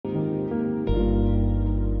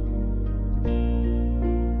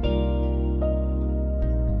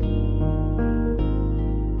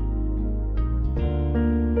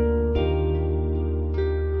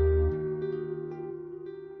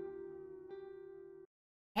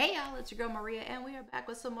It's your girl Maria, and we are back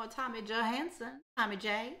with some more Tommy Johansson, Tommy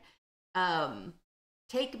J.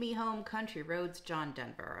 Take Me Home, Country Roads, John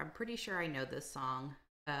Denver. I'm pretty sure I know this song.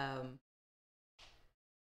 That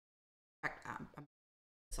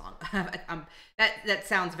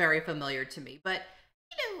sounds very familiar to me, but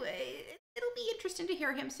you know, it'll be interesting to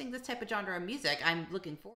hear him sing this type of genre of music. I'm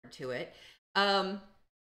looking forward to it. What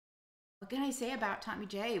can I say about Tommy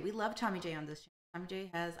J? We love Tommy J on this channel. Tommy J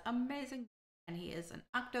has amazing, and he is an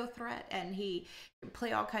octo threat, and he can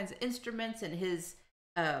play all kinds of instruments, and his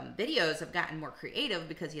videos have gotten more creative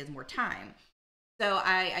because he has more time. So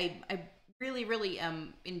I really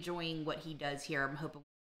am enjoying what he does here. I'm hoping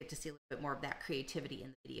we get to see a little bit more of that creativity in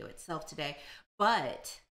the video itself today.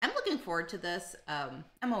 But I'm looking forward to this. I'm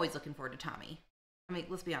always looking forward to Tommy. I mean,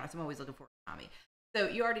 let's be honest, I'm always looking forward to Tommy. So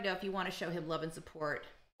you already know, if you want to show him love and support,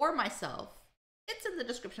 or myself, it's in the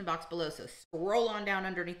description box below. So scroll on down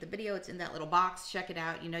underneath the video. It's in that little box. Check it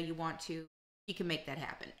out. You know you want to. You can make that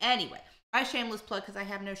happen. Anyway, my shameless plug, because I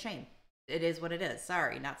have no shame. It is what it is.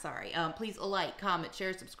 Sorry, not sorry. Please like, comment,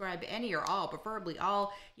 share, subscribe, any or all, preferably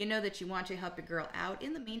all. You know that you want to help your girl out.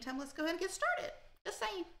 In the meantime, let's go ahead and get started. Just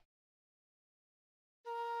saying.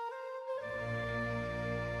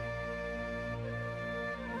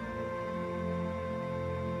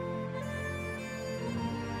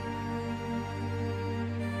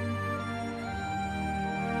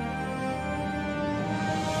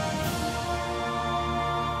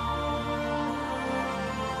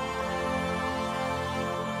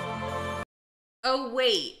 Oh,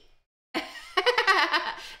 wait.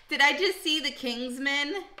 Did I just see the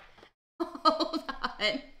Kingsman? Hold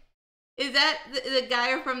on. Is that the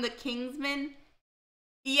guy from the Kingsman?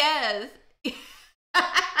 Yes.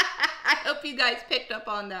 I hope you guys picked up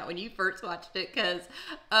on that when you first watched it, because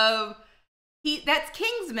that's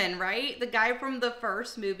Kingsman, right? The guy from the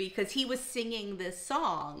first movie, because he was singing this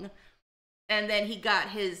song, and then he got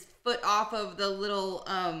his foot off of the little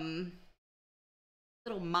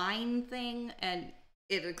mine thing, and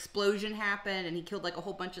an explosion happened, and he killed like a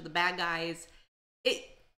whole bunch of the bad guys.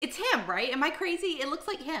 It's him, right? Am I crazy? It looks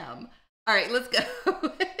like him. All right, let's go.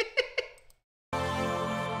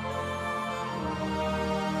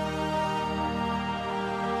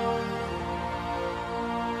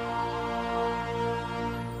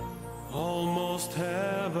 Almost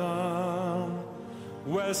heaven,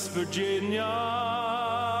 West Virginia,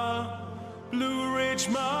 Blue Ridge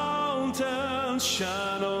Mountains,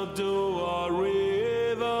 Shenandoah River.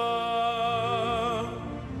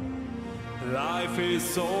 Life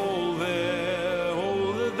is all there,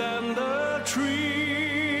 older than the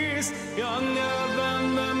trees, younger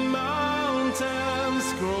than the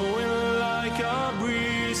mountains, growing like a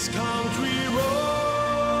breeze. Country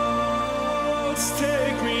roads,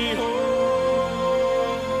 take me home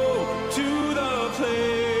to the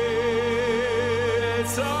place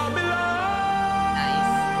I belong.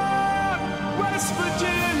 West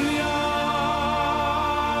Virginia,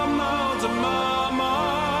 Mountain Mama,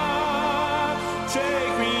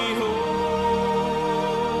 take me home.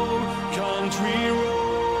 Country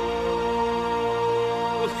road,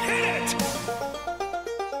 hit it!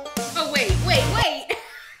 Oh, wait.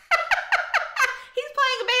 He's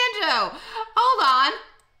playing a banjo. Hold on.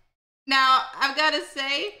 Now, I've got to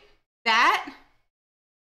say, that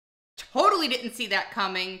totally didn't see that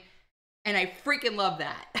coming, and I freaking love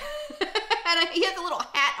that. And he has a little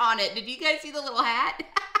hat on it. Did you guys see the little hat?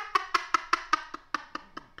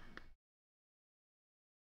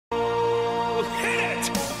 Hit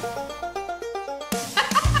it!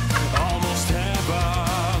 Almost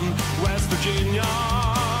heaven, West Virginia,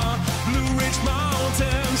 Blue Ridge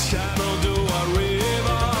Mountains, Shenandoah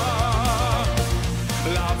River.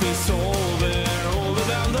 Life is all there, older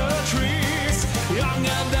than the trees,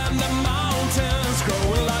 younger than the mountains,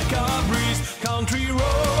 growing like a breeze. Country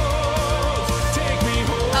roads, take me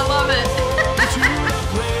home. I love it. To the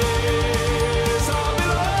place I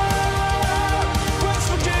belong. West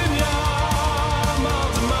Virginia,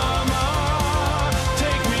 Mountain Mama,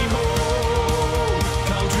 take me home.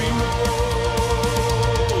 Country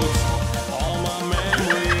roads, all my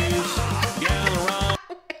memories gather around.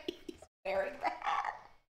 He's wearing the hat.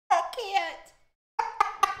 I can't.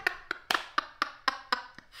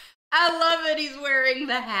 I love it. He's wearing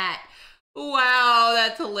the hat. Wow,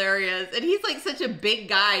 that's hilarious. And he's like such a big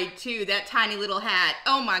guy too, that tiny little hat.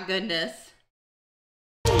 Oh my goodness.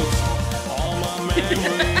 All my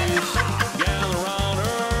memories gather around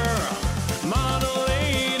her. Model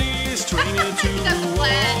ladies trained to That's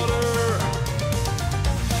flat. water.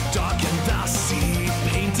 Dark and dusty,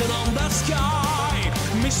 painted on the sky.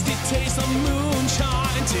 Misty taste of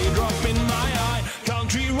moonshine, teardrop in my eye.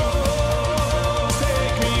 Country roads,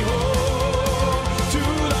 take me home.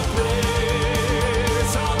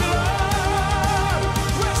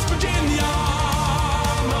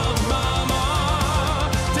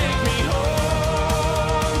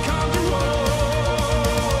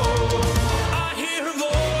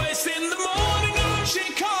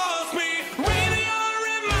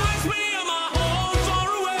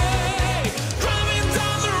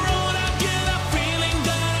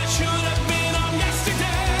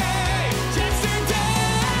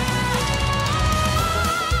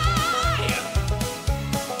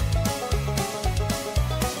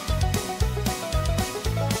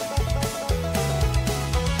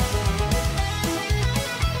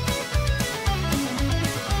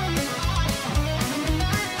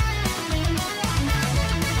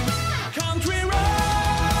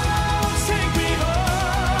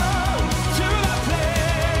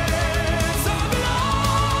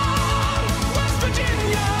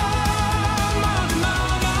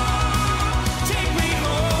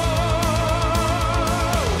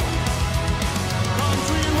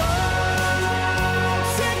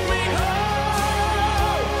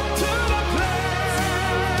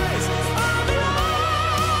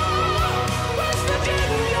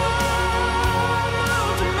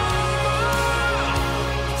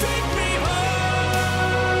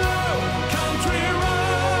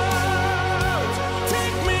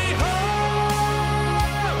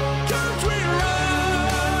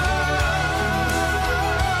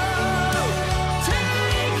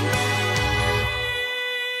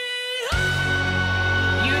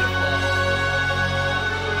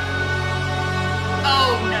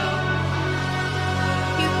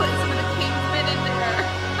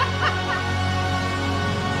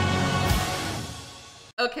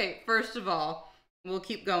 Okay, first of all, we'll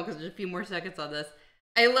keep going because there's a few more seconds on this.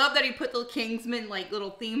 I love that he put the Kingsman like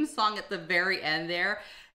little theme song at the very end there.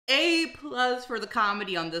 A+ for the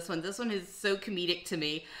comedy on this one. This one is so comedic to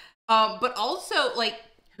me. But also, like,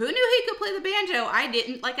 who knew he could play the banjo? I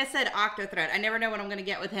didn't. Like I said, Octothread. I never know what I'm going to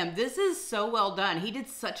get with him. This is so well done. He did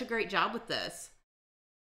such a great job with this.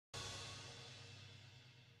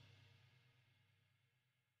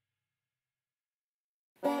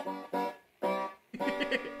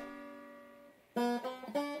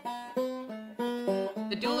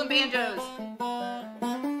 The dueling banjos.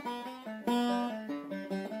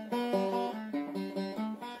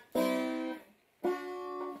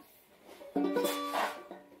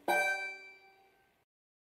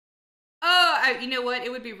 You know what?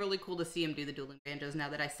 It would be really cool to see him do the dueling banjos now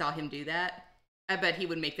that I saw him do that. I bet he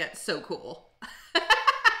would make that so cool.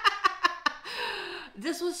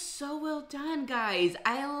 This was so well done, guys.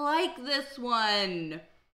 I like this one.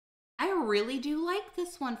 I really do like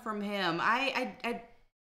this one from him. I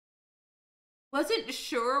wasn't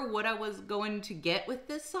sure what I was going to get with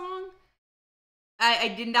this song. I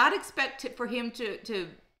did not expect it for him to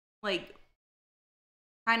like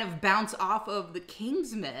kind of bounce off of the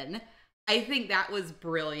Kingsmen. I think that was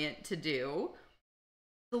brilliant to do.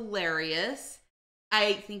 Hilarious.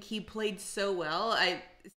 I think he played so well. I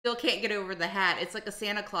still can't get over the hat. It's like a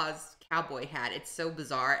Santa Claus cowboy hat. It's so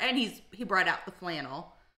bizarre. And he brought out the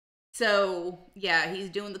flannel. So, yeah,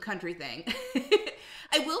 he's doing the country thing.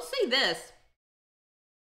 I will say this.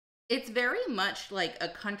 It's very much like a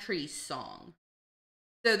country song.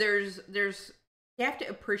 So you have to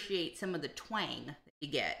appreciate some of the twang that you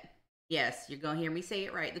get. Yes, you're going to hear me say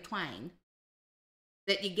it right, the twang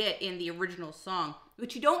that you get in the original song,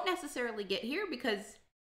 which you don't necessarily get here because,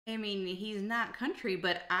 I mean, he's not country,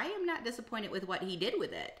 but I am not disappointed with what he did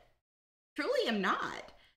with it. Truly am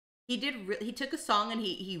not. He took a song and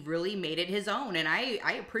he really made it his own, and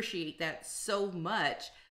I appreciate that so much.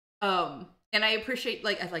 And I appreciate,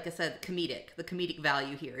 like I said, the comedic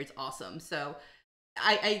value here. It's awesome. So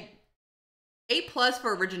A+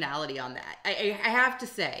 for originality on that. I have to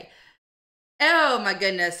say. Oh my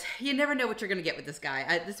goodness. You never know what you're going to get with this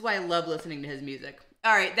guy. This is why I love listening to his music.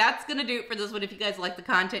 All right, that's going to do it for this one. If you guys like the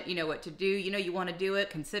content, you know what to do. You know you want to do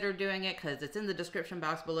it. Consider doing it because it's in the description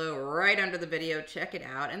box below right under the video. Check it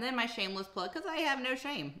out. And then my shameless plug because I have no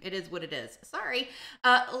shame. It is what it is. Sorry.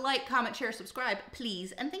 Like, comment, share, subscribe,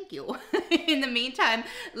 please, and thank you. In the meantime,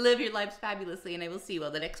 live your lives fabulously, and I will see you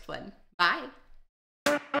on the next one. Bye.